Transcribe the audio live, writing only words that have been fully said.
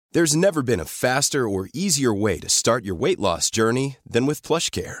There's never been a faster or easier way to start your weight loss journey than with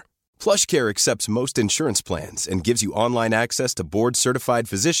PlushCare. PlushCare accepts most insurance plans and gives you online access to board-certified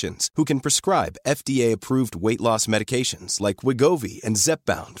physicians who can prescribe FDA-approved weight loss medications like Wegovy and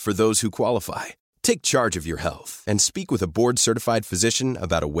Zepbound for those who qualify. Take charge of your health and speak with a board-certified physician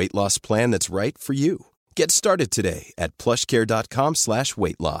about a weight loss plan that's right for you. Get started today at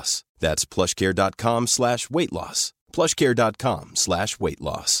plushcare.com/weight-loss. That's plushcare.com/weight-loss.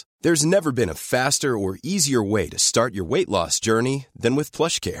 plushcare.com/weight-loss. There's never been a faster or easier way to start your weight loss journey than with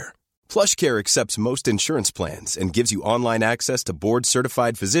PlushCare. PlushCare accepts most insurance plans and gives you online access to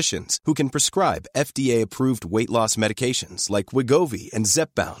board-certified physicians who can prescribe FDA-approved weight loss medications like Wegovy and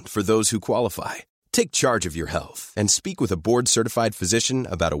Zepbound for those who qualify. Take charge of your health and speak with a board-certified physician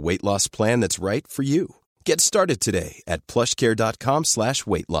about a weight loss plan that's right for you. Get started today at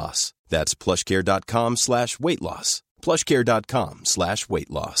plushcare.com/weight-loss. That's plushcare.com/weight-loss.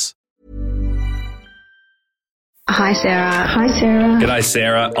 plushcare.com/weight-loss. Hi, Sarah. Hi, Sarah. G'day,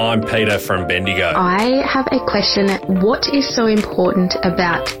 Sarah. I'm Peter from Bendigo. I have a question. What is so important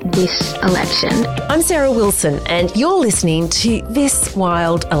about this election? I'm Sarah Wilson, and you're listening to This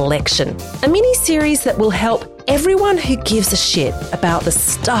Wild Election, a mini-series that will help everyone who gives a shit about the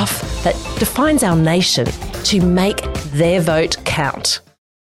stuff that defines our nation to make their vote count.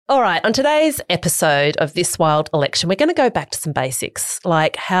 All right, on today's episode of This Wild Election, we're going to go back to some basics,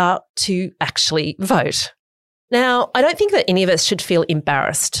 like how to actually vote. Now, I don't think that any of us should feel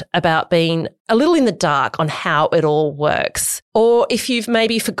embarrassed about being a little in the dark on how it all works. Or if you've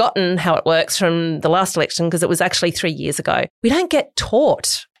maybe forgotten how it works from the last election, because it was actually 3 years ago. We don't get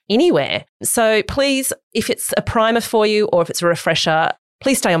taught anywhere. So please, if it's a primer for you or if it's a refresher,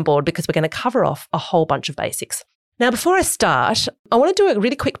 please stay on board because we're going to cover off a whole bunch of basics. Now, before I start, I want to do a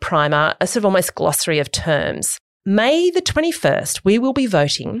really quick primer, a sort of almost glossary of terms. May the 21st, we will be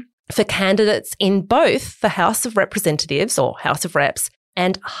voting for candidates in both the House of Representatives or House of Reps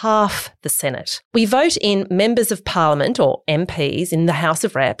and half the Senate. We vote in members of Parliament or MPs in the House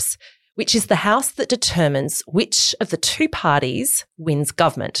of Reps, which is the house that determines which of the two parties wins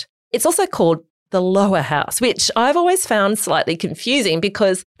government. It's also called the lower house, which I've always found slightly confusing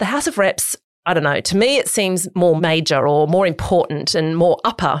because the House of Reps, I don't know, to me it seems more major or more important and more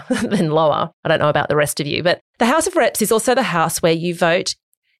upper than lower. I don't know about the rest of you, but the House of Reps is also the house where you vote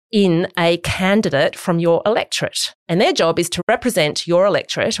in a candidate from your electorate. And their job is to represent your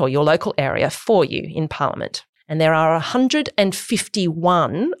electorate or your local area for you in Parliament. And there are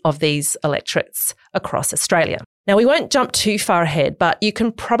 151 of these electorates across Australia. Now, we won't jump too far ahead, but you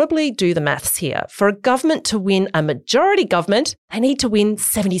can probably do the maths here. For a government to win a majority government, they need to win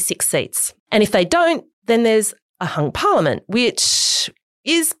 76 seats. And if they don't, then there's a hung parliament, which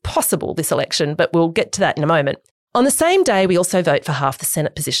is possible this election, but we'll get to that in a moment. On the same day, we also vote for half the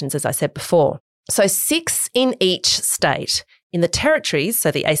Senate positions, as I said before. So 6 in each state. In the territories,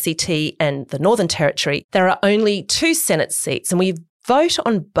 so the ACT and the Northern Territory, there are only 2 Senate seats, and we vote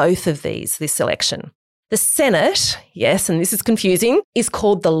on both of these this election. The Senate, yes, and this is confusing, is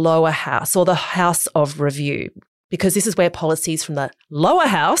called the lower house or the House of Review, because this is where policies from the lower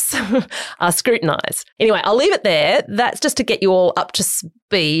house are scrutinised. Anyway, I'll leave it there. That's just to get you all up to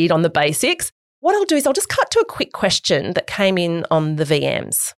speed on the basics. What I'll do is I'll just cut to a quick question that came in on the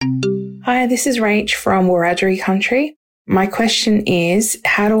VMs. Hi, this is Rach from Wiradjuri country. My question is,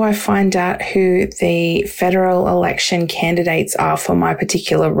 how do I find out who the federal election candidates are for my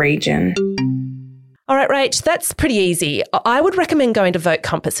particular region? All right, Rach, that's pretty easy. I would recommend going to Vote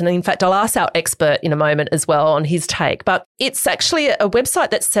Compass. And in fact, I'll ask our expert in a moment as well on his take. But it's actually a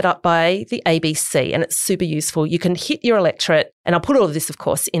website that's set up by the ABC and it's super useful. You can hit your electorate, and I'll put all of this, of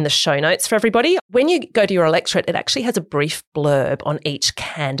course, in the show notes for everybody. When you go to your electorate, it actually has a brief blurb on each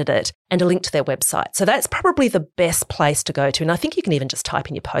candidate and a link to their website. So that's probably the best place to go to. And I think you can even just type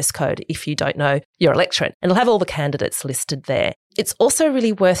in your postcode if you don't know your electorate, and it'll have all the candidates listed there. It's also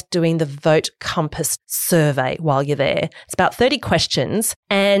really worth doing the Vote Compass survey while you're there. It's about 30 questions,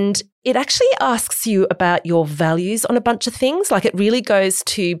 and it actually asks you about your values on a bunch of things. Like, it really goes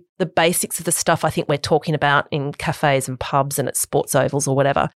to the basics of the stuff I think we're talking about in cafes and pubs and at sports ovals or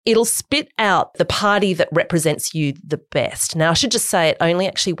whatever. It'll spit out the party that represents you the best. Now, I should just say it only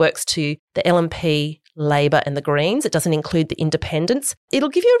actually works to the LNP, Labor and the Greens. It doesn't include the independents. It'll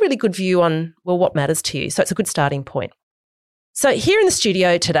give you a really good view on, well, what matters to you. So it's a good starting point. So here in the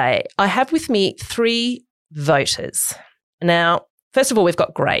studio today, I have with me 3 voters. Now, first of all, we've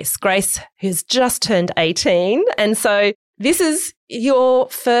got Grace. Grace, who's just turned 18. And so this is your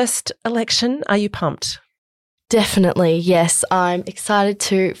first election. Are you pumped? Definitely, yes. I'm excited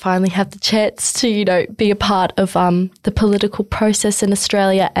to finally have the chance to, be a part of the political process in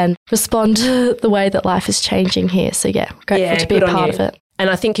Australia and respond to the way that life is changing here. So, grateful to be a part of it. And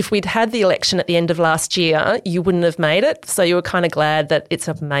I think if we'd had the election at the end of last year, you wouldn't have made it. So you were kind of glad that it's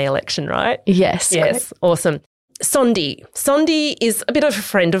a May election, right? Yes. Yes, correct. awesome. Sondi. Sondi is a bit of a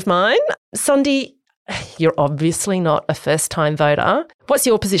friend of mine. Sondi, you're obviously not a first-time voter. What's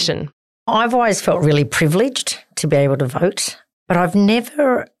your position? I've always felt really privileged to be able to vote, but I've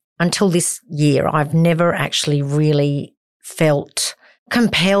never, until this year, I've never actually really felt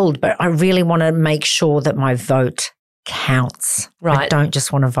compelled, but I really want to make sure that my vote counts. Right. I don't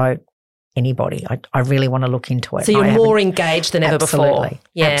just want to vote anybody. I really want to look into it. So you're more engaged than ever before.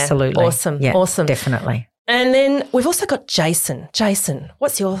 Yeah, absolutely. Awesome, yeah, awesome. Definitely. And then we've also got Jason. Jason,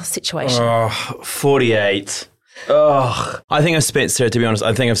 what's your situation? 48. I think I've spent, Sarah, to be honest,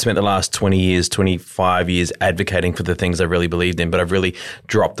 I've spent the last 20 years, 25 years advocating for the things I really believed in, but I've really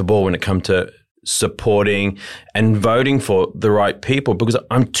dropped the ball when it comes to supporting and voting for the right people because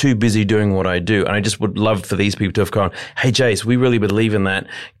I'm too busy doing what I do. And I just would love for these people to have gone, hey, Jace, we really believe in that.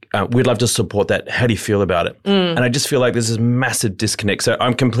 We'd love to support that. How do you feel about it? And I just feel like there's this massive disconnect. So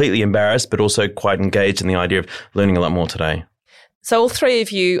I'm completely embarrassed, but also quite engaged in the idea of learning a lot more today. So all three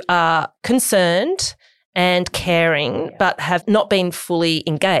of you are concerned and caring, but have not been fully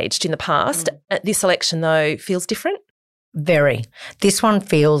engaged in the past. This election, though, feels different? Very. This one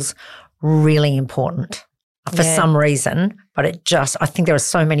feels really important for some reason, but I think there are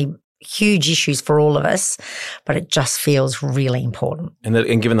so many huge issues for all of us, but it just feels really important.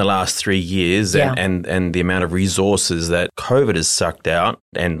 And given the last 3 years and the amount of resources that COVID has sucked out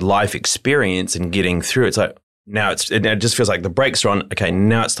and life experience and getting through, it's like, now it just feels like the brakes are on. Okay,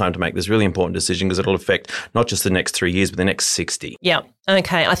 now it's time to make this really important decision because it'll affect not just the next 3 years, but the next 60. Yeah.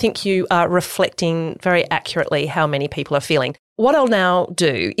 Okay. I think you are reflecting very accurately how many people are feeling. What I'll now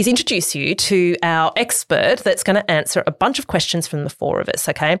do is introduce you to our expert that's going to answer a bunch of questions from the four of us,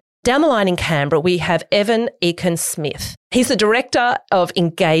 okay? Down the line in Canberra, we have Evan Eakin-Smith. He's the Director of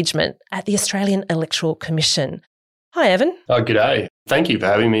Engagement at the Australian Electoral Commission. Hi, Evan. Oh, g'day. Thank you for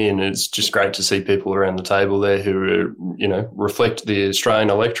having me, and it's just great to see people around the table there who are, reflect the Australian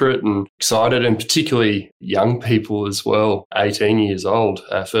electorate and excited, and particularly young people as well, 18 years old,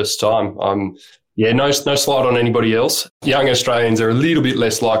 first time. No slight on anybody else. Young Australians are a little bit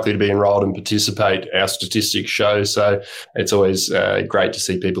less likely to be enrolled and participate, our statistics show, so it's always great to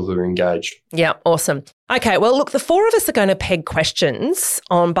see people who are engaged. Yeah, awesome. Okay, well, look, the four of us are going to peg questions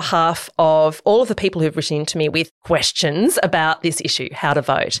on behalf of all of the people who've written to me with questions about this issue, how to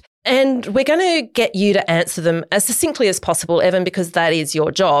vote. And we're going to get you to answer them as succinctly as possible, Evan, because that is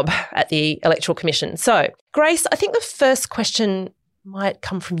your job at the Electoral Commission. So, Grace, I think the first question might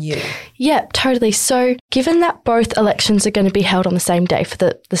come from you. Yeah, totally. So given that both elections are going to be held on the same day for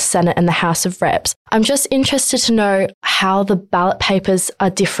the Senate and the House of Reps, I'm just interested to know how the ballot papers are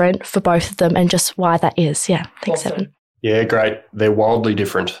different for both of them and just why that is. Yeah, thanks, Awesome. Evan. Yeah, great. They're wildly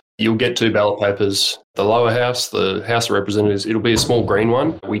different. You'll get two ballot papers. The lower house, the House of Representatives, it'll be a small green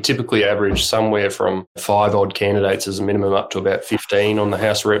one. We typically average somewhere from 5 odd candidates as a minimum up to about 15 on the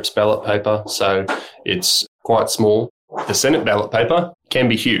House of Reps ballot paper. So it's quite small. The Senate ballot paper can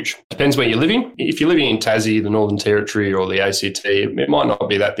be huge. Depends where you're living. If you're living in Tassie, the Northern Territory or the ACT, it might not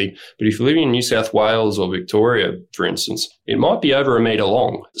be that big. But if you're living in New South Wales or Victoria, for instance, it might be over a metre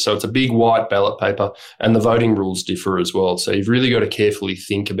long. So it's a big white ballot paper, and the voting rules differ as well. So you've really got to carefully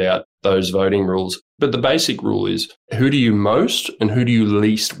think about those voting rules. But the basic rule is, who do you most and who do you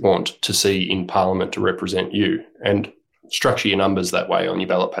least want to see in Parliament to represent you? And structure your numbers that way on your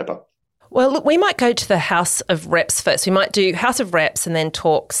ballot paper. Well, look, we might go to the House of Reps first. We might do House of Reps and then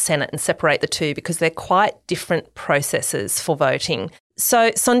talk Senate and separate the two because they're quite different processes for voting.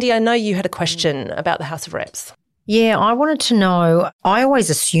 So, Sondi, I know you had a question about the House of Reps. Yeah, I wanted to know, I always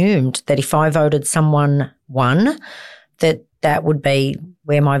assumed that if I voted someone one, that would be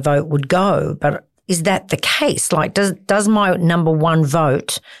where my vote would go. But is that the case? Like, does my number one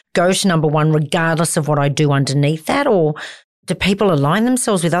vote go to number one regardless of what I do underneath that? Or do people align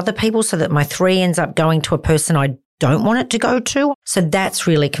themselves with other people so that my 3 ends up going to a person I don't want it to go to? So that's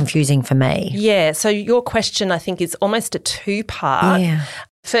really confusing for me. Yeah. So your question, I think, is almost a two-part. Yeah.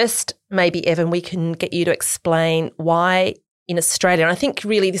 First, maybe, Evan, we can get you to explain why in Australia, and I think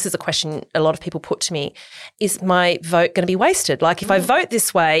really this is a question a lot of people put to me, is my vote going to be wasted? Like if I vote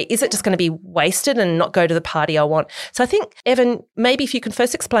this way, is it just going to be wasted and not go to the party I want? So I think, Evan, maybe if you can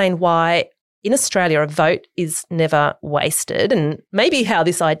first explain why in Australia, a vote is never wasted, and maybe how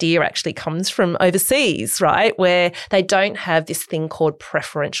this idea actually comes from overseas, right, where they don't have this thing called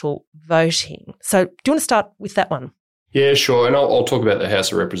preferential voting. So do you want to start with that one? Yeah, sure. And I'll talk about the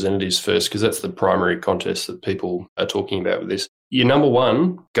House of Representatives first, because that's the primary contest that people are talking about with this. Your number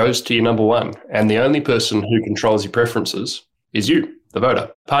one goes to your number one, and the only person who controls your preferences is you, the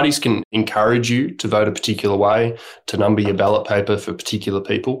voter. Parties can encourage you to vote a particular way, to number your ballot paper for particular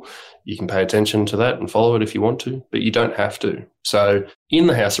people. You can pay attention to that and follow it if you want to, but you don't have to. So in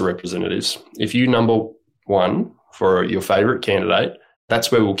the House of Representatives, if you number one for your favourite candidate,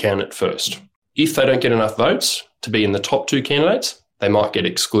 that's where we'll count it first. If they don't get enough votes to be in the top two candidates, they might get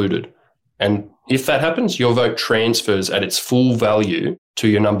excluded. And if that happens, your vote transfers at its full value to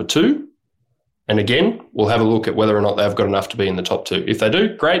your number two. And again, we'll have a look at whether or not they've got enough to be in the top two. If they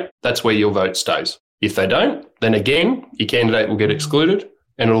do, great, that's where your vote stays. If they don't, then again, your candidate will get excluded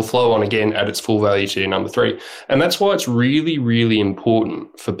and it'll flow on again at its full value to your number three. And that's why it's really, really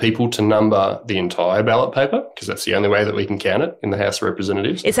important for people to number the entire ballot paper, because that's the only way that we can count it in the House of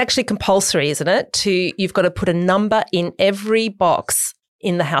Representatives. It's actually compulsory, isn't it? You've got to put a number in every box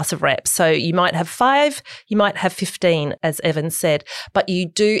in the House of Reps. So you might have 5, you might have 15, as Evan said, but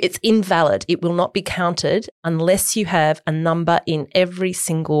it's invalid. It will not be counted unless you have a number in every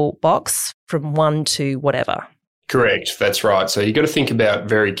single box from 1 to whatever. Correct. That's right. So you've got to think about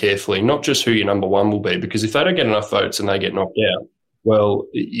very carefully, not just who your number one will be, because if they don't get enough votes and they get knocked out, well,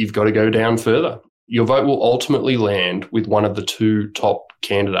 you've got to go down further. Your vote will ultimately land with one of the two top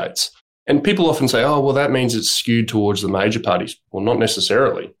candidates. And people often say, oh, well, that means it's skewed towards the major parties. Well, not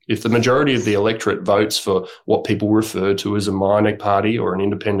necessarily. If the majority of the electorate votes for what people refer to as a minor party or an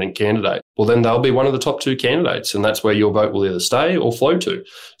independent candidate, well, then they'll be one of the top two candidates, and that's where your vote will either stay or flow to.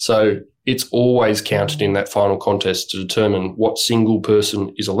 So it's always counted in that final contest to determine what single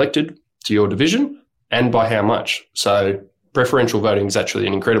person is elected to your division and by how much. So preferential voting is actually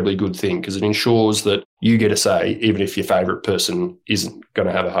an incredibly good thing because it ensures that you get a say even if your favourite person isn't going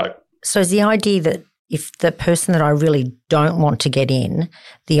to have a vote. So is the idea that if the person that I really don't want to get in,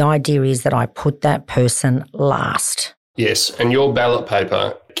 the idea is that I put that person last? Yes, and your ballot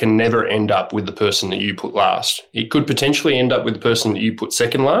paper can never end up with the person that you put last. It could potentially end up with the person that you put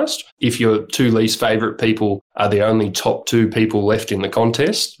second last if your two least favourite people are the only top two people left in the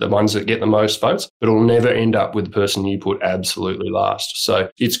contest, the ones that get the most votes, but it'll never end up with the person you put absolutely last. So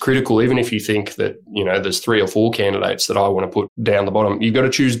it's critical, even if you think that, there's 3 or 4 candidates that I want to put down the bottom, you've got to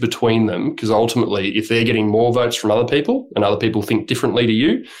choose between them because ultimately if they're getting more votes from other people and other people think differently to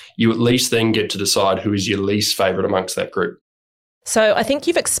you, you at least then get to decide who is your least favourite amongst that group. So I think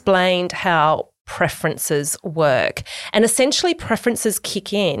you've explained how preferences work. And essentially preferences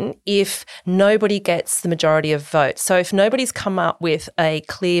kick in if nobody gets the majority of votes. So if nobody's come up with a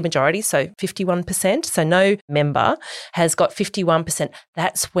clear majority, so 51%, so no member has got 51%,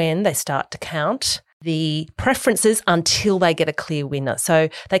 that's when they start to count the preferences until they get a clear winner. So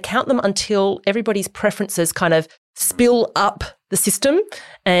they count them until everybody's preferences kind of spill up the system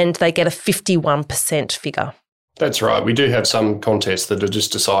and they get a 51% figure. That's right. We do have some contests that are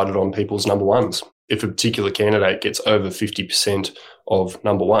just decided on people's number ones. If a particular candidate gets over 50% of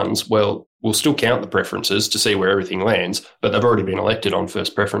number ones, well, we'll still count the preferences to see where everything lands, but they've already been elected on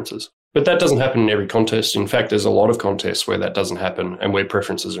first preferences. But that doesn't happen in every contest. In fact, there's a lot of contests where that doesn't happen and where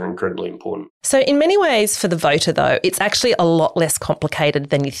preferences are incredibly important. So in many ways for the voter, though, it's actually a lot less complicated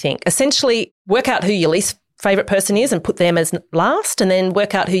than you think. Essentially, work out who your least favourite person is and put them as last, and then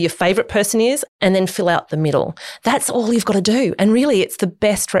work out who your favourite person is and then fill out the middle. That's all you've got to do. And really, it's the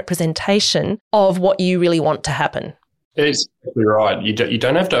best representation of what you really want to happen. It's exactly right. You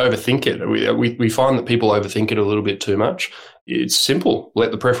don't have to overthink it. We find that people overthink it a little bit too much. It's simple.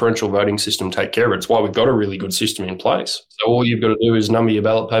 Let the preferential voting system take care of it. It's why we've got a really good system in place. So all you've got to do is number your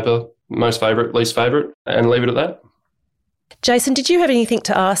ballot paper, most favourite, least favourite, and leave it at that. Jason, did you have anything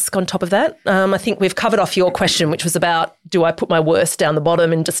to ask on top of that? I think we've covered off your question, which was about, do I put my worst down the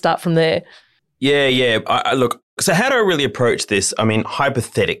bottom and just start from there? Yeah. Look, so how do I really approach this? I mean,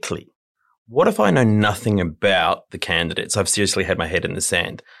 hypothetically, what if I know nothing about the candidates? I've seriously had my head in the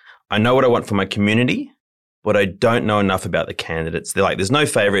sand. I know what I want for my community, but I don't know enough about the candidates. There's no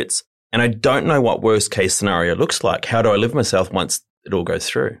favourites, and I don't know what worst case scenario looks like. How do I live myself once it all goes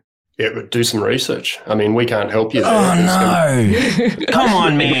through? Yeah, but do some research. I mean, we can't help you there. Oh, no. Come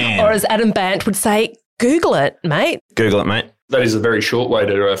on, man. Or as Adam Bant would say, Google it, mate. Google it, mate. That is a very short way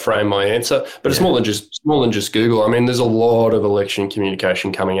to frame my answer, but it's more than just Google. I mean, there's a lot of election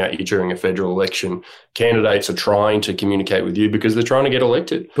communication coming at you during a federal election. Candidates are trying to communicate with you because they're trying to get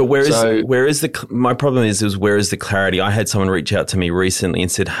elected. But my problem is where is the clarity? I had someone reach out to me recently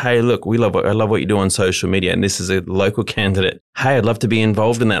and said, "Hey, look, I love what you do on social media, and this is a local candidate. Hey, I'd love to be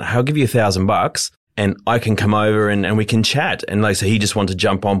involved in that. I'll give you $1,000." And I can come over and we can chat. And so he just wanted to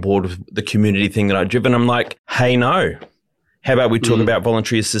jump on board with the community thing that I'd driven. I'm like, hey, no. How about we talk about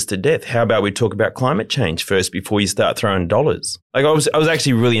voluntary assisted death? How about we talk about climate change first before you start throwing dollars? Like I was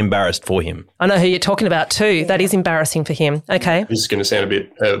actually really embarrassed for him. I know who you're talking about too. That is embarrassing for him. Okay. This is going to sound a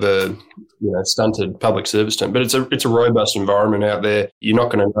bit of a stunted public service term, but it's a robust environment out there. You're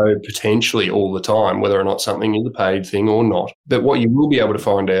not going to know potentially all the time whether or not something is a paid thing or not. But what you will be able to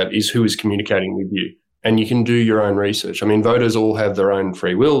find out is who is communicating with you. And you can do your own research. I mean, voters all have their own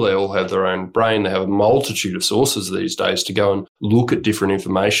free will. They all have their own brain. They have a multitude of sources these days to go and look at different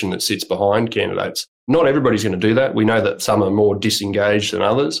information that sits behind candidates. Not everybody's going to do that. We know that some are more disengaged than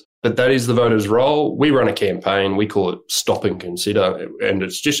others, but that is the voter's role. We run a campaign. We call it Stop and Consider. And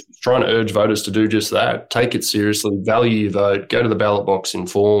it's just trying to urge voters to do just that. Take it seriously. Value your vote. Go to the ballot box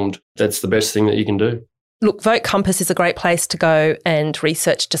informed. That's the best thing that you can do. Look, Vote Compass is a great place to go and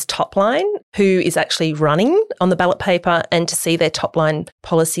research just Topline, who is actually running on the ballot paper, and to see their Topline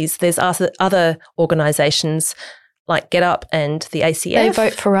policies. There's other organisations like GetUp and the ACF.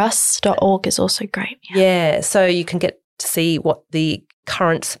 Voteforus.org is also great. Yeah, so you can get to see what the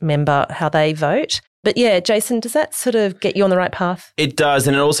current member, how they vote. But yeah, Jason, does that sort of get you on the right path? It does,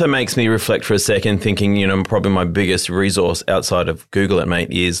 and it also makes me reflect for a second, thinking, probably my biggest resource outside of Google It, mate,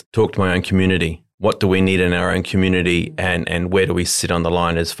 is talk to my own community. What do we need in our own community, and where do we sit on the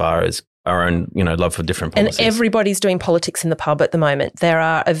line as far as our own, love for different policies? And everybody's doing politics in the pub at the moment. There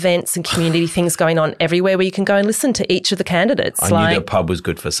are events and community things going on everywhere where you can go and listen to each of the candidates. I knew the pub was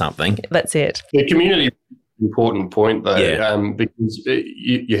good for something. That's it. The community is an important point, though, because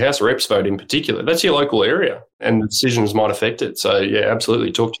your House of Reps vote in particular, that's your local area, and the decisions might affect it. So, yeah,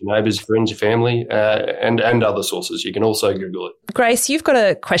 absolutely. Talk to your neighbours, your friends, your family, and other sources. You can also Google it. Grace, you've got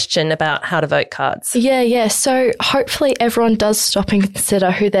a question about how to vote cards. Yeah. So hopefully everyone does stop and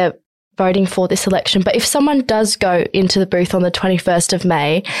consider who they're voting for this election. But if someone does go into the booth on the 21st of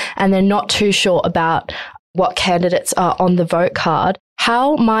May and they're not too sure about what candidates are on the vote card,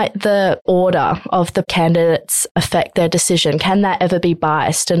 how might the order of the candidates affect their decision? Can that ever be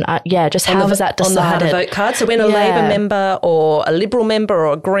biased? And just how is that decided? On the how to vote card. So when a Labor member or a Liberal member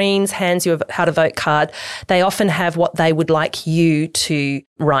or a Greens hands you a how to vote card, they often have what they would like you to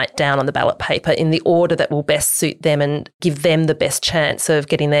write down on the ballot paper in the order that will best suit them and give them the best chance of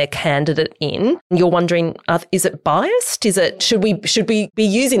getting their candidate in. And you're wondering, is it biased? Should we be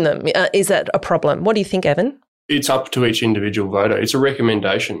using them? Is that a problem? What do you think, Evan? It's up to each individual voter. It's a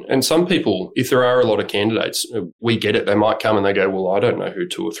recommendation. And some people, if there are a lot of candidates, we get it. They might come and they go, well, I don't know who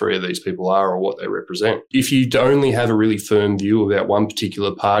 2 or 3 of these people are or what they represent. If you only have a really firm view about one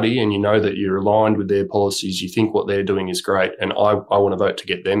particular party and you know that you're aligned with their policies, you think what they're doing is great and I want to vote to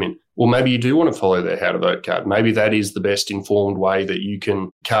get them in. Well, maybe you do want to follow their how to vote card. Maybe that is the best informed way that you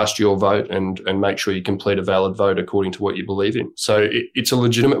can cast your vote and make sure you complete a valid vote according to what you believe in. So it's a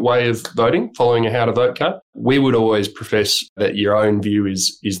legitimate way of voting, following a how to vote card. We would always profess that your own view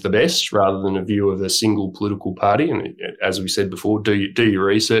is the best rather than a view of a single political party. And as we said before, do your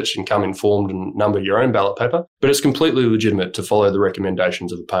research and come informed and number your own ballot paper. But it's completely legitimate to follow the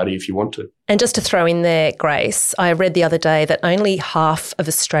recommendations of the party if you want to. And just to throw in there, Grace, I read the other day that only half of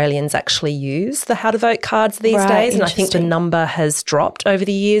Australians actually use the how to vote cards these days. And I think the number has dropped over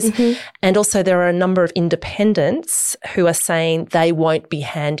the years. Mm-hmm. And also there are a number of independents who are saying they won't be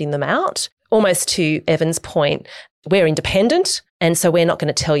handing them out. Almost to Evan's point, we're independent and so we're not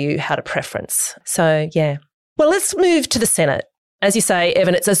going to tell you how to preference. So, yeah. Well, let's move to the Senate. As you say,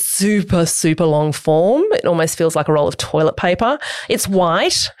 Evan, it's a super, super long form. It almost feels like a roll of toilet paper. It's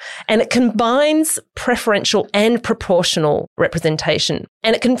white and it combines preferential and proportional representation.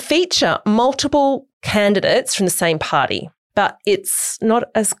 And it can feature multiple candidates from the same party. But it's not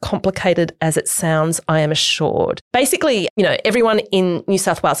as complicated as it sounds, I am assured. Basically, everyone in New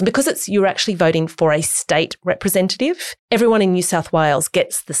South Wales, and because you're actually voting for a state representative, everyone in New South Wales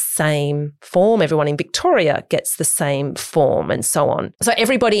gets the same form, everyone in Victoria gets the same form, and so on. So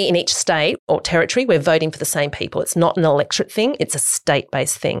everybody in each state or territory, we're voting for the same people. It's not an electorate thing, it's a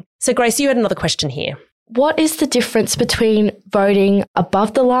state-based thing. So Grace, you had another question here. What is the difference between voting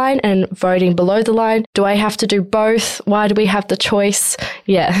above the line and voting below the line? Do I have to do both? Why do we have the choice?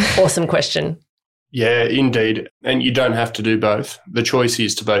 Yeah. Awesome question. Yeah, indeed. And you don't have to do both. The choice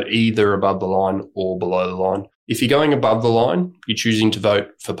is to vote either above the line or below the line. If you're going above the line, you're choosing to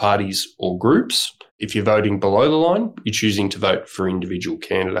vote for parties or groups. If you're voting below the line, you're choosing to vote for individual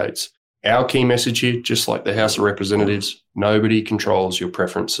candidates. Our key message here, just like the House of Representatives, nobody controls your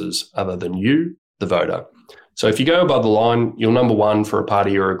preferences other than you, the voter. So if you go above the line, you're number one for a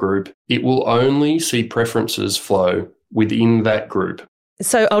party or a group. It will only see preferences flow within that group.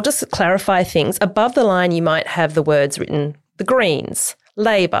 So I'll just clarify things. Above the line, you might have the words written, the Greens,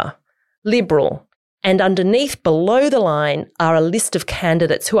 Labor, Liberal, and underneath, below the line, are a list of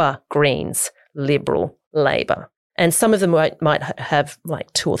candidates who are Greens, Liberal, Labor. And some of them might have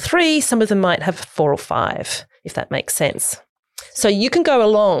like 2 or 3, some of them might have 4 or 5, if that makes sense. So you can go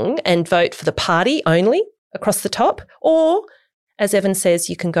along and vote for the party only across the top, or, as Evan says,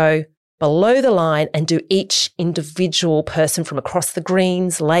 you can go below the line and do each individual person from across the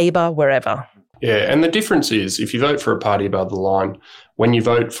Greens, Labor, wherever. Yeah, and the difference is if you vote for a party above the line, when you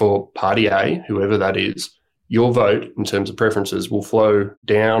vote for Party A, whoever that is, your vote in terms of preferences will flow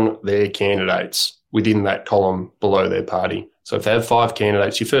down their candidates within that column below their party. So if they have 5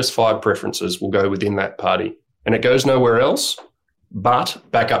 candidates, your first 5 preferences will go within that party. And it goes nowhere else but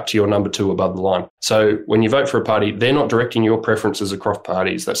back up to your number 2 above the line. So when you vote for a party, they're not directing your preferences across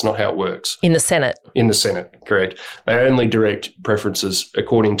parties. That's not how it works. In the Senate? In the Senate, correct. They only direct preferences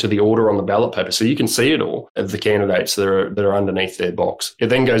according to the order on the ballot paper. So you can see it all of the candidates that are underneath their box. It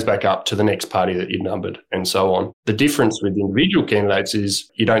then goes back up to the next party that you numbered and so on. The difference with individual candidates is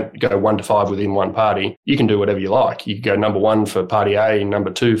you don't go 1 to 5 within one party. You can do whatever you like. You can go number 1 for Party A,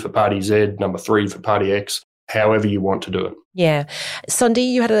 number 2 for Party Z, number 3 for Party X, however you want to do it. Yeah.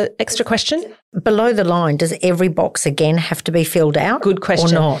 Sundi, you had an extra question? Below the line, does every box again have to be filled out? Good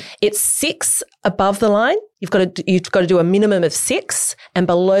question. Or not? It's 6 above the line. You've got to do a minimum of 6, and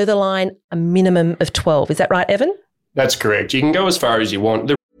below the line, a minimum of 12. Is that right, Evan? That's correct. You can go as far as you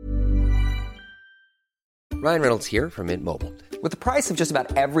want. Ryan Reynolds here from Mint Mobile. With the price of just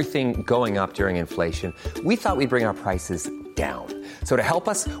about everything going up during inflation, we thought we'd bring our prices down. So to help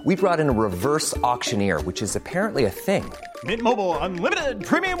us, we brought in a reverse auctioneer, which is apparently a thing. Mint Mobile Unlimited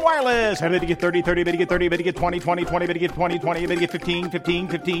Premium Wireless. How to get 30, 30, bit to get 30, bit to get 20, 20, 20, bit to get 20, 20, bit to get 15, 15,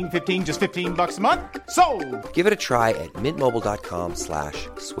 15, 15, just $15 a month? Sold! Give it a try at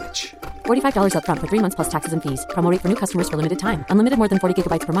mintmobile.com/switch. $45 up front for 3 months plus taxes and fees. Promo rate for new customers for limited time. Unlimited more than 40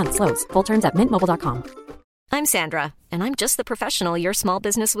 gigabytes per month. Slows full terms at mintmobile.com. I'm Sandra, and I'm just the professional your small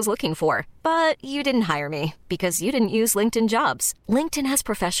business was looking for. But you didn't hire me because you didn't use LinkedIn Jobs. LinkedIn has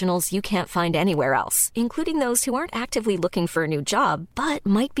professionals you can't find anywhere else, including those who aren't actively looking for a new job, but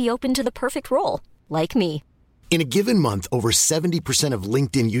might be open to the perfect role, like me. In a given month, over 70% of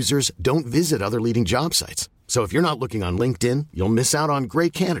LinkedIn users don't visit other leading job sites. So if you're not looking on LinkedIn, you'll miss out on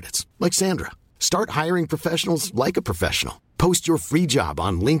great candidates like Sandra. Start hiring professionals like a professional. Post your free job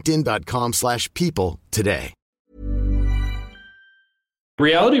on linkedin.com/people today. The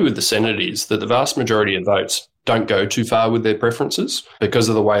reality with the Senate is that the vast majority of votes don't go too far with their preferences because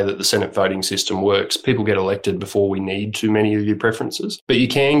of the way that the Senate voting system works. People get elected before we need too many of your preferences, but you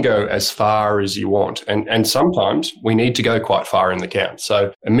can go as far as you want. And sometimes we need to go quite far in the count.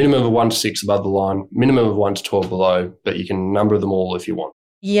 So a minimum of 1 to 6 above the line, minimum of 1 to 12 below, but you can number them all if you want.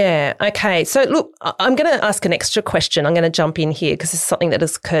 Yeah, okay. So look, I'm going to ask an extra question. I'm going to jump in here because this is something that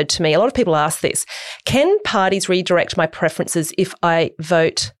has occurred to me. A lot of people ask this. Can parties redirect my preferences if I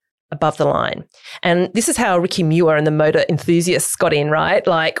vote above the line? And this is how Ricky Muir and the motor enthusiasts got in, right?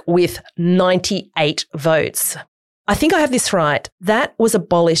 Like with 98 votes. I think I have this right. That was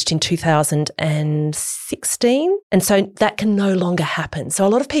abolished in 2016. And so that can no longer happen. So a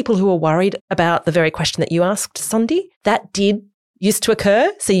lot of people who are worried about the very question that you asked, Sundi, that used to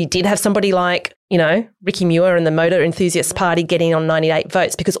occur. So you did have somebody like, Ricky Muir and the Motor Enthusiasts Party getting on 98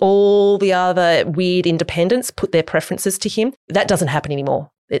 votes because all the other weird independents put their preferences to him. That doesn't happen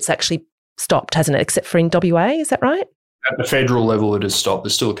anymore. It's actually stopped, hasn't it? Except for in WA, is that right? At the federal level, it has stopped.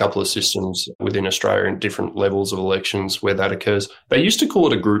 There's still a couple of systems within Australia in different levels of elections where that occurs. They used to call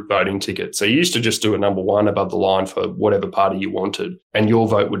it a group voting ticket. So you used to just do a number 1 above the line for whatever party you wanted, and your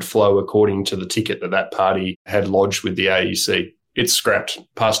vote would flow according to the ticket that party had lodged with the AEC. It's scrapped.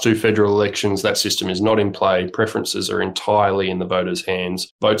 Past 2 federal elections, that system is not in play. Preferences are entirely in the voters' hands.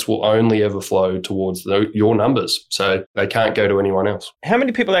 Votes will only ever flow towards your numbers, so they can't go to anyone else. How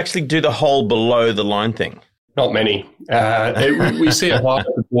many people actually do the whole below the line thing? Not many. We see a high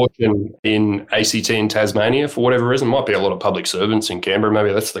proportion in ACT and Tasmania for whatever reason. Might be a lot of public servants in Canberra,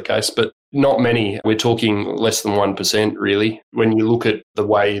 maybe that's the case, but Not many. We're talking less than 1%, really. When you look at the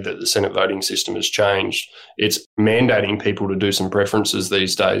way that the Senate voting system has changed, it's mandating people to do some preferences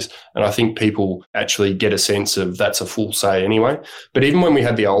these days. And I think people actually get a sense of that's a full say anyway. But even when we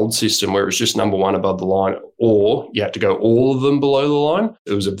had the old system where it was just number one above the line, or you had to go all of them below the line,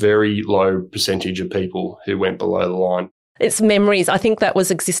 it was a very low percentage of people who went below the line. It's memories. I think that was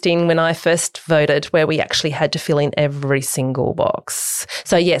existing when I first voted, where we actually had to fill in every single box.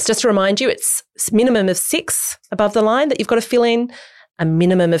 So yes, just to remind you, it's minimum of 6 above the line that you've got to fill in, a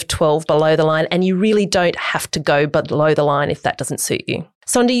minimum of 12 below the line, and you really don't have to go below the line if that doesn't suit you.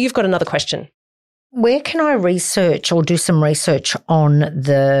 Sondi, you've got another question. Where can I research or do some research on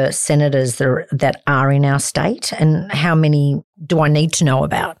the senators that are in our state, and how many do I need to know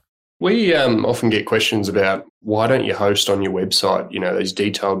about? We often get questions about why don't you host on your website, these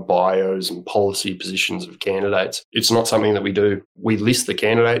detailed bios and policy positions of candidates. It's not something that we do. We list the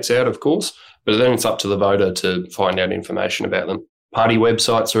candidates out, of course, but then it's up to the voter to find out information about them. Party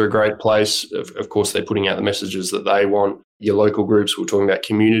websites are a great place. Of course, they're putting out the messages that they want. Your local groups, we were talking about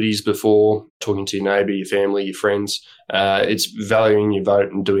communities before, talking to your neighbour, your family, your friends. It's valuing your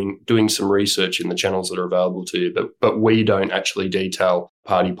vote and doing some research in the channels that are available to you. But we don't actually detail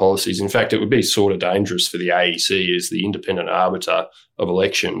party policies. In fact, it would be sort of dangerous for the AEC as the independent arbiter of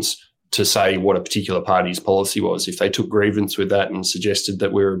elections to say what a particular party's policy was. If they took grievance with that and suggested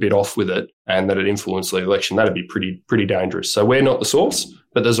that we were a bit off with it and that it influenced the election, that'd be pretty dangerous. So we're not the source,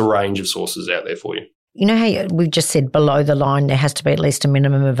 but there's a range of sources out there for you. You know how we just said below the line there has to be at least a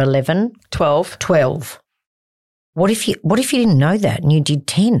minimum of 11? 12. 12. What if you didn't know that and you did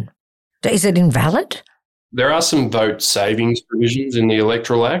 10? Is it invalid? There are some vote savings provisions in the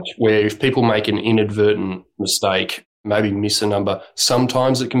Electoral Act where if people make an inadvertent mistake, maybe miss a number,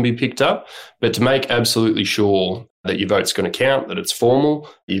 sometimes it can be picked up. But to make absolutely sure that your vote's going to count, that it's formal,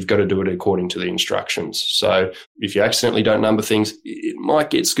 you've got to do it according to the instructions. So if you accidentally don't number things, it might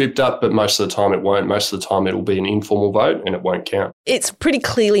get scooped up, but most of the time it won't. Most of the time it'll be an informal vote and it won't count. It's pretty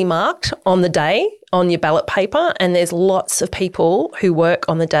clearly marked on the day on your ballot paper, and there's lots of people who work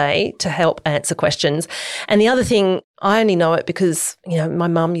on the day to help answer questions. And the other thing, I only know it because, my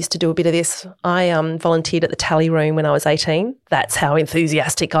mum used to do a bit of this. I volunteered at the tally room when I was 18. That's how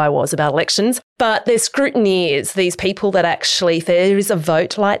enthusiastic I was about elections. But there's scrutineers, these people that actually, if there is a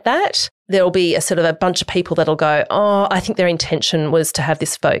vote like that, there'll be a sort of a bunch of people that'll go, I think their intention was to have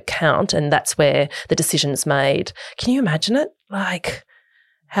this vote count, and that's where the decision's made. Can you imagine it? Like,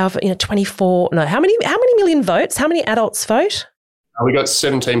 how many million votes? How many adults vote? We got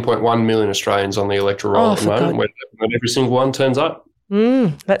 17.1 million Australians on the electoral roll at the moment, where every single one turns up.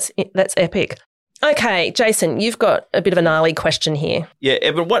 That's epic. Okay, Jason, you've got a bit of a gnarly question here. Yeah,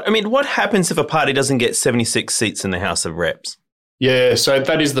 Evan, what happens if a party doesn't get 76 seats in the House of Reps? Yeah, so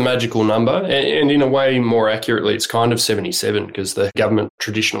that is the magical number. And in a way, more accurately, it's kind of 77 because the government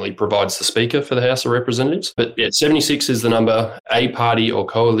traditionally provides the Speaker for the House of Representatives. But 76 is the number. A party or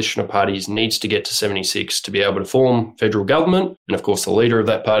coalition of parties needs to get to 76 to be able to form federal government. And of course, the leader of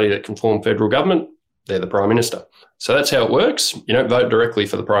that party that can form federal government, they're the Prime Minister. So that's how it works. You don't vote directly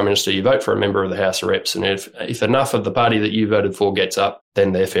for the Prime Minister, you vote for a member of the House of Reps. And if enough of the party that you voted for gets up,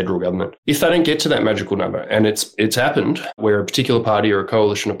 then they're federal government. If they don't get to that magical number, and it's happened where a particular party or a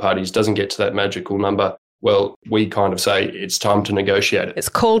coalition of parties doesn't get to that magical number, well, we kind of say it's time to negotiate it. It's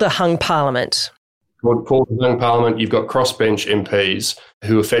called a hung parliament. Called a hung parliament, you've got crossbench MPs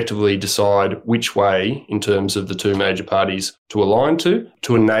who effectively decide which way, in terms of the two major parties, to align to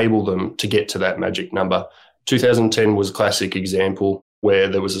enable them to get to that magic number. 2010 was a classic example where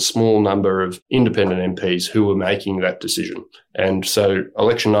there was a small number of independent MPs who were making that decision. And so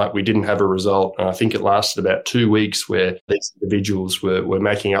election night, we didn't have a result. And I think it lasted about 2 weeks where these individuals were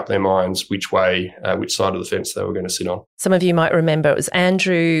making up their minds which side of the fence they were going to sit on. Some of you might remember it was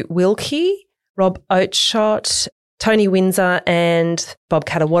Andrew Wilkie, Rob Oakeshott, Tony Windsor and Bob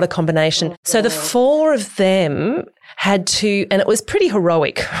Katawada combination. So the four of them had to, and it was pretty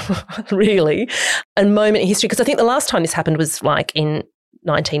heroic, really, a moment in history, because I think the last time this happened was like in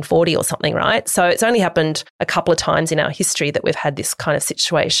 1940 or something, right? So it's only happened a couple of times in our history that we've had this kind of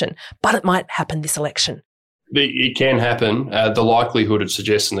situation, but it might happen this election. It can happen. The likelihood it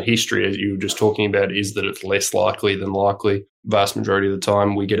suggests in the history, as you were just talking about, is that it's less likely than likely. Vast majority of the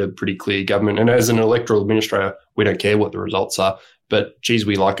time, we get a pretty clear government. And as an electoral administrator, we don't care what the results are. But, geez,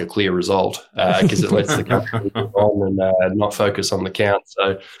 we like a clear result because it lets the country move on and not focus on the count.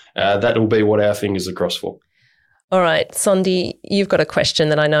 So that will be what our fingers are crossed for. All right, Sondi, you've got a question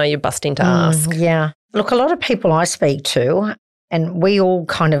that I know you're busting to ask. Yeah. Look, a lot of people I speak to, and we all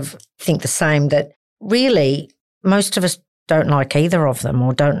kind of think the same, that really most of us don't like either of them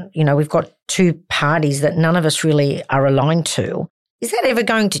or don't, we've got two parties that none of us really are aligned to. Is that ever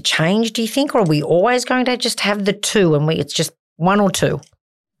going to change, do you think? Or are we always going to just have the two and it's just one or two?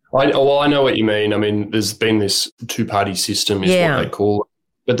 I know what you mean. I mean, there's been this two-party system is what they call it.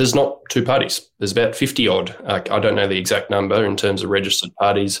 But there's not two parties. There's about 50-odd. I don't know the exact number in terms of registered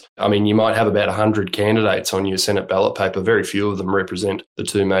parties. I mean, you might have about 100 candidates on your Senate ballot paper. Very few of them represent the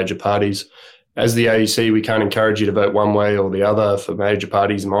two major parties. As the AEC, we can't encourage you to vote one way or the other for major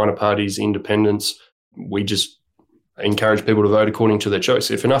parties, minor parties, independents. We just encourage people to vote according to their choice.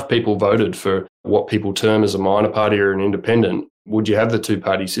 If enough people voted for what people term as a minor party or an independent, would you have the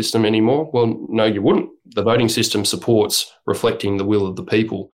two-party system anymore? Well, no, you wouldn't. The voting system supports reflecting the will of the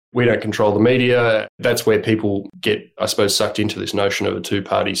people. We don't control the media. That's where people get, I suppose, sucked into this notion of a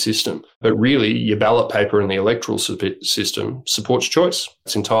two-party system. But really, your ballot paper and the electoral system supports choice.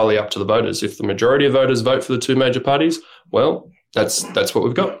 It's entirely up to the voters. If the majority of voters vote for the two major parties, well, that's what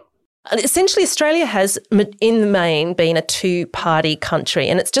we've got. Essentially, Australia has, in the main, been a two-party country,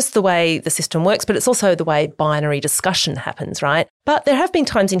 and it's just the way the system works, but it's also the way binary discussion happens, right? But there have been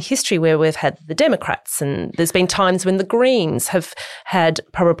times in history where we've had the Democrats, and there's been times when the Greens have had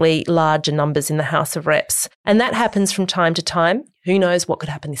probably larger numbers in the House of Reps, and that happens from time to time. Who knows what could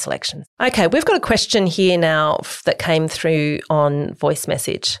happen this election? Okay, we've got a question here now that came through on voice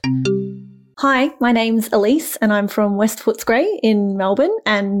message. Hi, my name's Elise and I'm from West Footscray in Melbourne,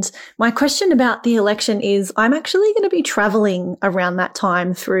 and my question about the election is I'm actually going to be travelling around that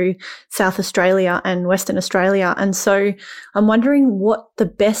time through South Australia and Western Australia, and so I'm wondering what the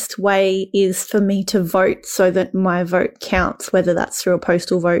best way is for me to vote so that my vote counts, whether that's through a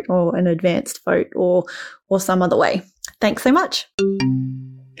postal vote or an advanced vote or some other way. Thanks so much.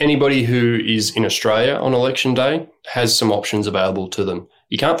 Anybody who is in Australia on election day has some options available to them.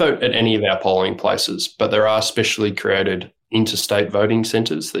 You can't vote at any of our polling places, but there are specially created interstate voting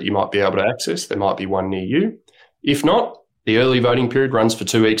centres that you might be able to access. There might be one near you. If not, the early voting period runs for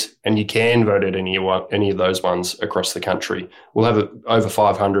 2 weeks and you can vote at any of those ones across the country. We'll have over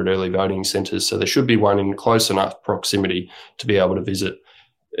 500 early voting centres, so there should be one in close enough proximity to be able to visit.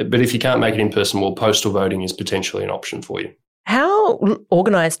 But if you can't make it in person, well, postal voting is potentially an option for you. How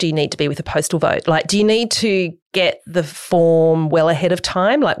organised do you need to be with a postal vote? Like, do you need to get the form well ahead of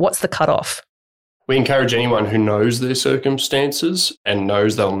time? Like, what's the cutoff? We encourage anyone who knows their circumstances and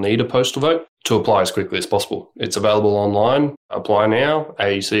knows they'll need a postal vote to apply as quickly as possible. It's available online. Apply now,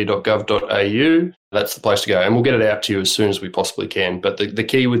 aec.gov.au. That's the place to go. And we'll get it out to you as soon as we possibly can. But the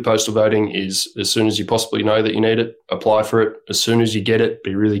key with postal voting is as soon as you possibly know that you need it, apply for it. As soon as you get it,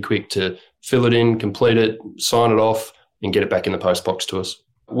 be really quick to fill it in, complete it, sign it off, and get it back in the post box to us.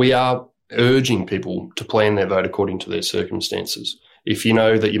 We are urging people to plan their vote according to their circumstances. If you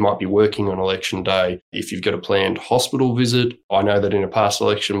know that you might be working on election day, if you've got a planned hospital visit, I know that in a past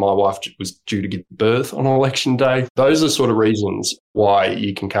election, my wife was due to give birth on election day. Those are sort of reasons why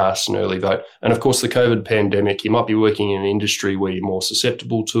you can cast an early vote. And of course, the COVID pandemic, you might be working in an industry where you're more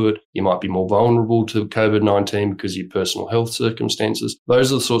susceptible to it. You might be more vulnerable to COVID-19 because of your personal health circumstances.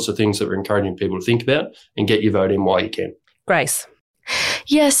 Those are the sorts of things that we're encouraging people to think about and get your vote in while you can. Grace.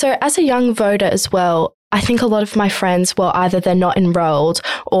 Yeah, so as a young voter as well, I think a lot of my friends, well, either they're not enrolled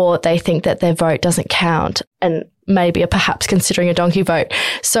or they think that their vote doesn't count and maybe are perhaps considering a donkey vote.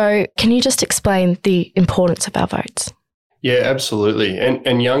 So can you just explain the importance of our votes? Yeah, absolutely.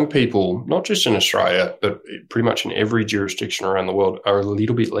 And young people, not just in Australia, but pretty much in every jurisdiction around the world, are a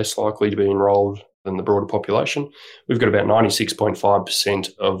little bit less likely to be enrolled than the broader population. We've got about 96.5%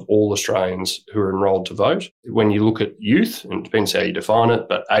 of all Australians who are enrolled to vote. When you look at youth, and it depends how you define it,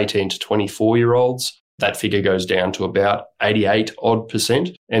 but 18 to 24-year-olds, that figure goes down to about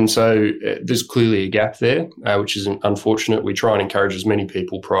 88%. And so there's clearly a gap there, which is unfortunate. We try and encourage as many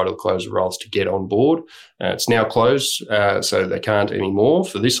people prior to the close of rolls to get on board. It's now closed, so they can't anymore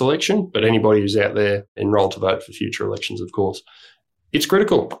for this election, but anybody who's out there enrolled to vote for future elections, of course. It's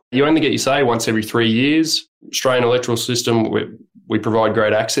critical. You only get your say once every 3 years. Australian electoral system, we provide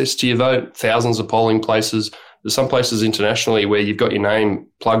great access to your vote, thousands of polling places. There's some places internationally where you've got your name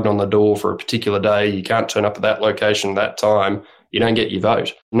plugged on the door for a particular day. You can't turn up at that location that time. You don't get your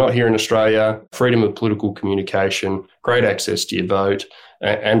vote. Not here in Australia. Freedom of political communication, great access to your vote,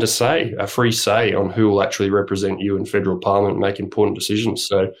 and a free say on who will actually represent you in federal parliament and make important decisions.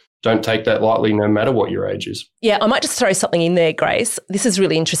 So don't take that lightly no matter what your age is. Yeah, I might just throw something in there, Grace. This is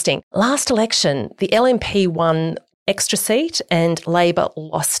really interesting. Last election, the LNP won extra seat and Labor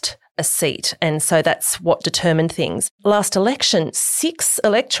lost a seat. And so that's what determined things. Last election, 6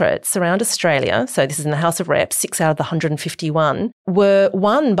 electorates around Australia, so this is in the House of Reps, 6 out of the 151, were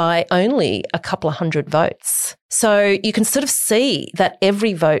won by only a couple of hundred votes. So you can sort of see that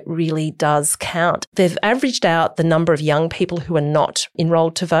every vote really does count. They've averaged out the number of young people who are not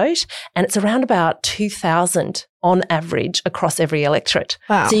enrolled to vote, and it's around about 2,000 on average across every electorate.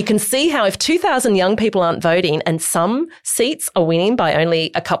 Wow. So you can see how if 2,000 young people aren't voting and some seats are winning by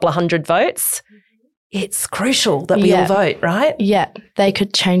only a couple of hundred votes, it's crucial that we all vote, right? Yeah, they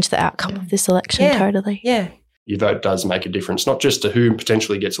could change the outcome of this election totally. Yeah. Your vote does make a difference, not just to who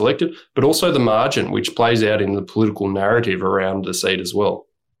potentially gets elected, but also the margin, which plays out in the political narrative around the seat as well.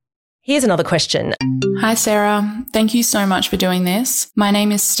 Here's another question. Hi, Sarah. Thank you so much for doing this. My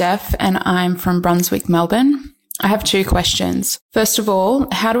name is Steph and I'm from Brunswick, Melbourne. I have 2 questions. First of all,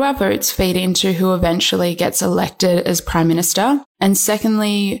 how do our votes feed into who eventually gets elected as Prime Minister? And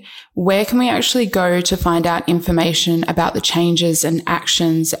secondly, where can we actually go to find out information about the changes and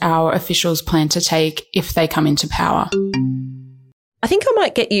actions our officials plan to take if they come into power? I think I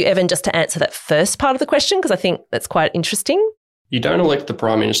might get you, Evan, just to answer that first part of the question because I think that's quite interesting. You don't elect the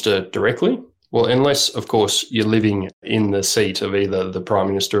Prime Minister directly. Well, unless, of course, you're living in the seat of either the Prime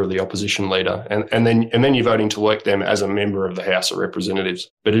Minister or the opposition leader, and then you're voting to elect them as a member of the House of Representatives.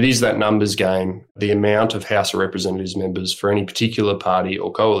 But it is that numbers game, the amount of House of Representatives members for any particular party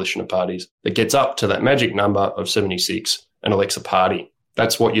or coalition of parties that gets up to that magic number of 76 and elects a party.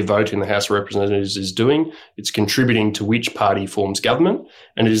 That's what your vote in the House of Representatives is doing. It's contributing to which party forms government,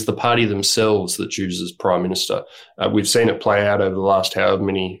 and it is the party themselves that chooses Prime Minister. We've seen it play out over the last however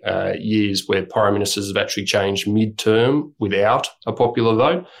many years where Prime Ministers have actually changed mid-term without a popular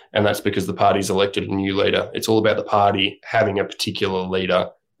vote, and that's because the party's elected a new leader. It's all about the party having a particular leader.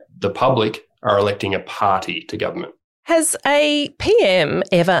 The public are electing a party to government. Has a PM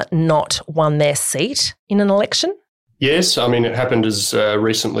ever not won their seat in an election? Yes, I mean, it happened as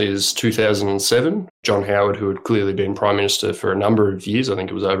recently as 2007. John Howard, who had clearly been Prime Minister for a number of years, I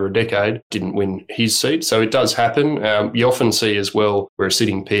think it was over a decade, didn't win his seat. So it does happen. You often see as well where a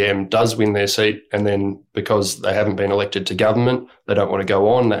sitting PM does win their seat and then because they haven't been elected to government, they don't want to go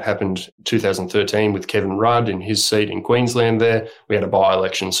on. That happened 2013 with Kevin Rudd in his seat in Queensland there. We had a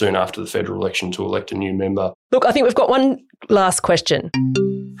by-election soon after the federal election to elect a new member. Look, I think we've got one last question.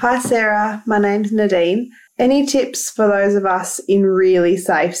 Hi, Sarah. My name's Nadine. Any tips for those of us in really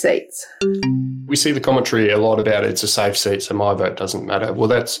safe seats? We see the commentary a lot about it's a safe seat, so my vote doesn't matter. Well,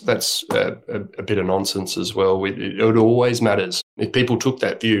 that's a bit of nonsense as well. It always matters. If people took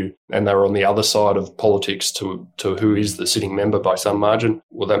that view and they were on the other side of politics to who is the sitting member by some margin,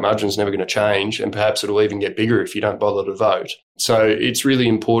 well, that margin's never going to change, and perhaps it'll even get bigger if you don't bother to vote. So it's really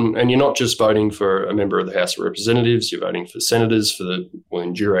important, and you're not just voting for a member of the House of Representatives, you're voting for senators for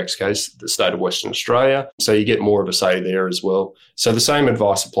in Durac's case, the state of Western Australia. So you get more of a say there as well. So the same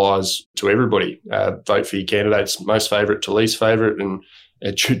advice applies to everybody. Vote for your candidates, most favourite to least favourite, and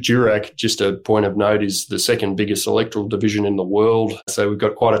Durac, just a point of note, is the second biggest electoral division in the world. So we've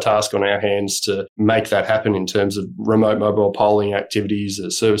got quite a task on our hands to make that happen in terms of remote mobile polling activities,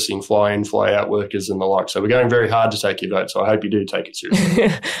 servicing fly-in, fly-out workers and the like. So we're going very hard to take your vote. So I hope you do take it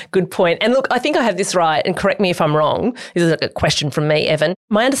seriously. Good point. And look, I think I have this right, and correct me if I'm wrong. This is a question from me, Evan.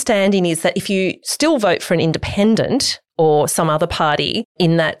 My understanding is that if you still vote for an independent or some other party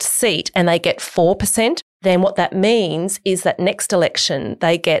in that seat and they get 4%, then what that means is that next election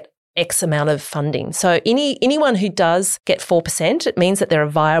they get X amount of funding. So anyone who does get 4%, it means that they're a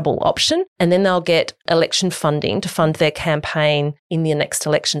viable option, and then they'll get election funding to fund their campaign in the next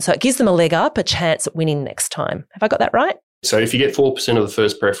election. So it gives them a leg up, a chance at winning next time. Have I got that right? So if you get 4% of the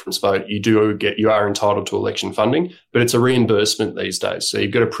first preference vote, you are entitled to election funding, but it's a reimbursement these days. So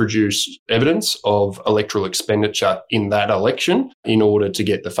you've got to produce evidence of electoral expenditure in that election in order to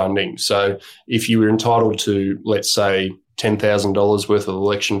get the funding. So if you were entitled to, let's say, $10,000 worth of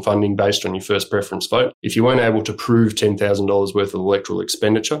election funding based on your first preference vote, if you weren't able to prove $10,000 worth of electoral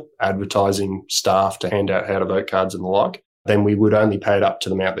expenditure, advertising, staff to hand out how-to-vote cards and the like, then we would only pay it up to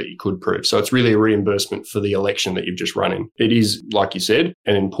the amount that you could prove. So it's really a reimbursement for the election that you've just run in. It is, like you said,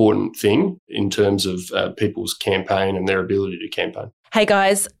 an important thing in terms of people's campaign and their ability to campaign. Hey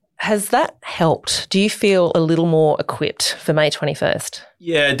guys, has that helped? Do you feel a little more equipped for May 21st?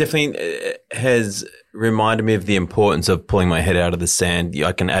 Yeah, definitely has reminded me of the importance of pulling my head out of the sand.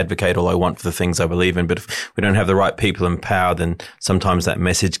 I can advocate all I want for the things I believe in, but if we don't have the right people in power, then sometimes that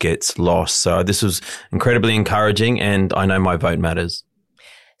message gets lost. So this was incredibly encouraging, and I know my vote matters.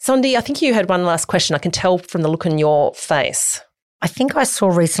 Sondi, I think you had one last question. I can tell from the look on your face. I think I saw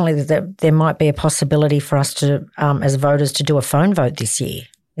recently that there might be a possibility for us to, as voters, to do a phone vote this year.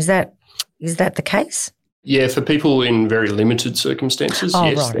 Is that the case? Yeah, for people in very limited circumstances,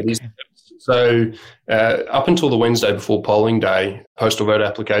 yes. Right, that is. So up until the Wednesday before polling day, postal vote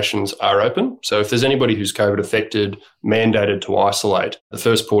applications are open. So if there's anybody who's COVID affected, mandated to isolate, the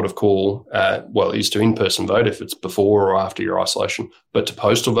first port of call, is to in-person vote if it's before or after your isolation, but to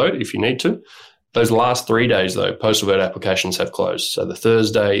postal vote if you need to. Those last 3 days, though, postal vote applications have closed. So the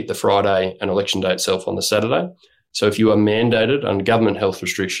Thursday, the Friday, and election day itself on the Saturday. So if you are mandated under government health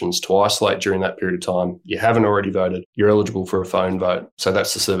restrictions to isolate during that period of time, you haven't already voted, you're eligible for a phone vote. So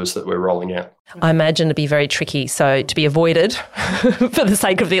that's the service that we're rolling out. I imagine it'd be very tricky, so to be avoided for the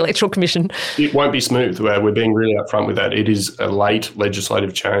sake of the Electoral Commission. It won't be smooth. We're being really upfront with that. It is a late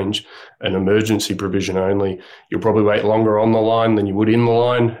legislative change, an emergency provision only. You'll probably wait longer on the line than you would in the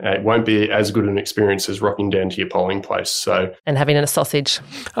line. It won't be as good an experience as rocking down to your polling place. And having a sausage.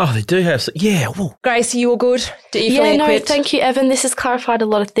 Oh, they do have, yeah. Whoa. Grace, are you all good? Thank you, Evan. This has clarified a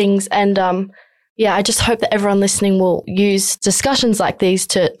lot of things, and I just hope that everyone listening will use discussions like these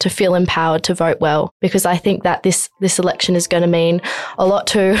to feel empowered to vote well, because I think that this election is going to mean a lot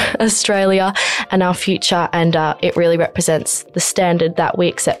to Australia and our future, and it really represents the standard that we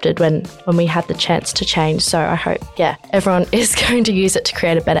accepted when we had the chance to change. So I hope, everyone is going to use it to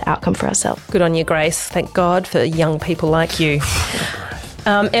create a better outcome for ourselves. Good on you, Grace. Thank God for young people like you.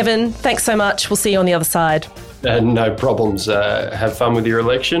 Evan, thanks so much. We'll see you on the other side. No problems. Have fun with your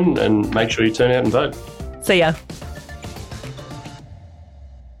election and make sure you turn out and vote. See ya.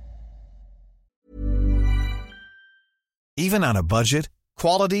 Even on a budget,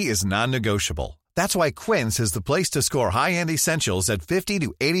 quality is non-negotiable. That's why Quince is the place to score high-end essentials at 50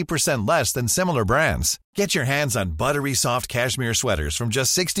 to 80% less than similar brands. Get your hands on buttery soft cashmere sweaters from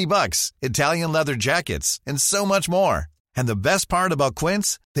just $60, Italian leather jackets, and so much more. And the best part about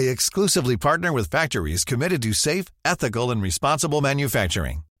Quince, they exclusively partner with factories committed to safe, ethical, and responsible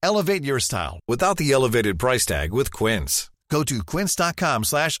manufacturing. Elevate your style without the elevated price tag with Quince. Go to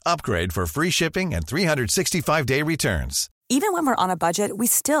quince.com/upgrade for free shipping and 365-day returns. Even when we're on a budget, we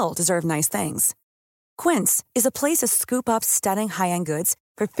still deserve nice things. Quince is a place to scoop up stunning high-end goods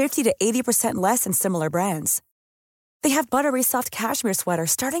for 50 to 80% less than similar brands. They have buttery soft cashmere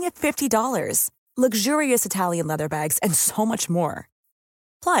sweaters starting at $50, luxurious Italian leather bags, and so much more.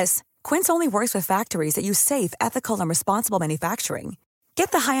 Plus, Quince only works with factories that use safe, ethical, and responsible manufacturing.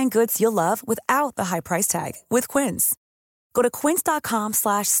 Get the high-end goods you'll love without the high price tag with Quince. Go to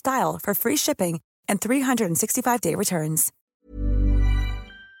quince.com/style for free shipping and 365-day returns.